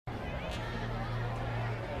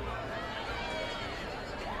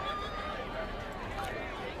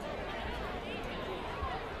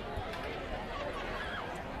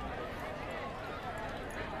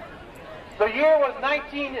The year was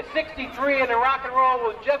 1963 and the rock and roll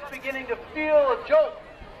was just beginning to feel a jolt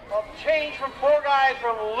of change from four guys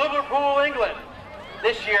from Liverpool, England.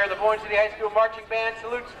 This year, the Boyne City High School Marching Band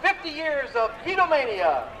salutes 50 years of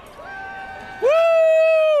Beatlemania.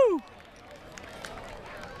 Woo!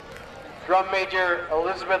 Drum Major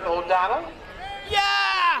Elizabeth O'Donnell.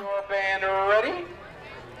 Yeah! Your band ready?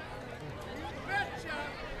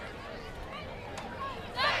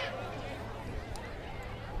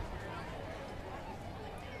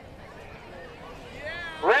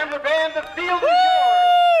 Rambler Band, the field is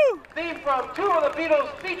yours. Theme from two of the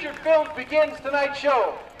Beatles' featured films begins tonight's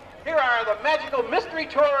show. Here are the Magical Mystery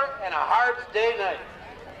Tour and A Hard Day Night.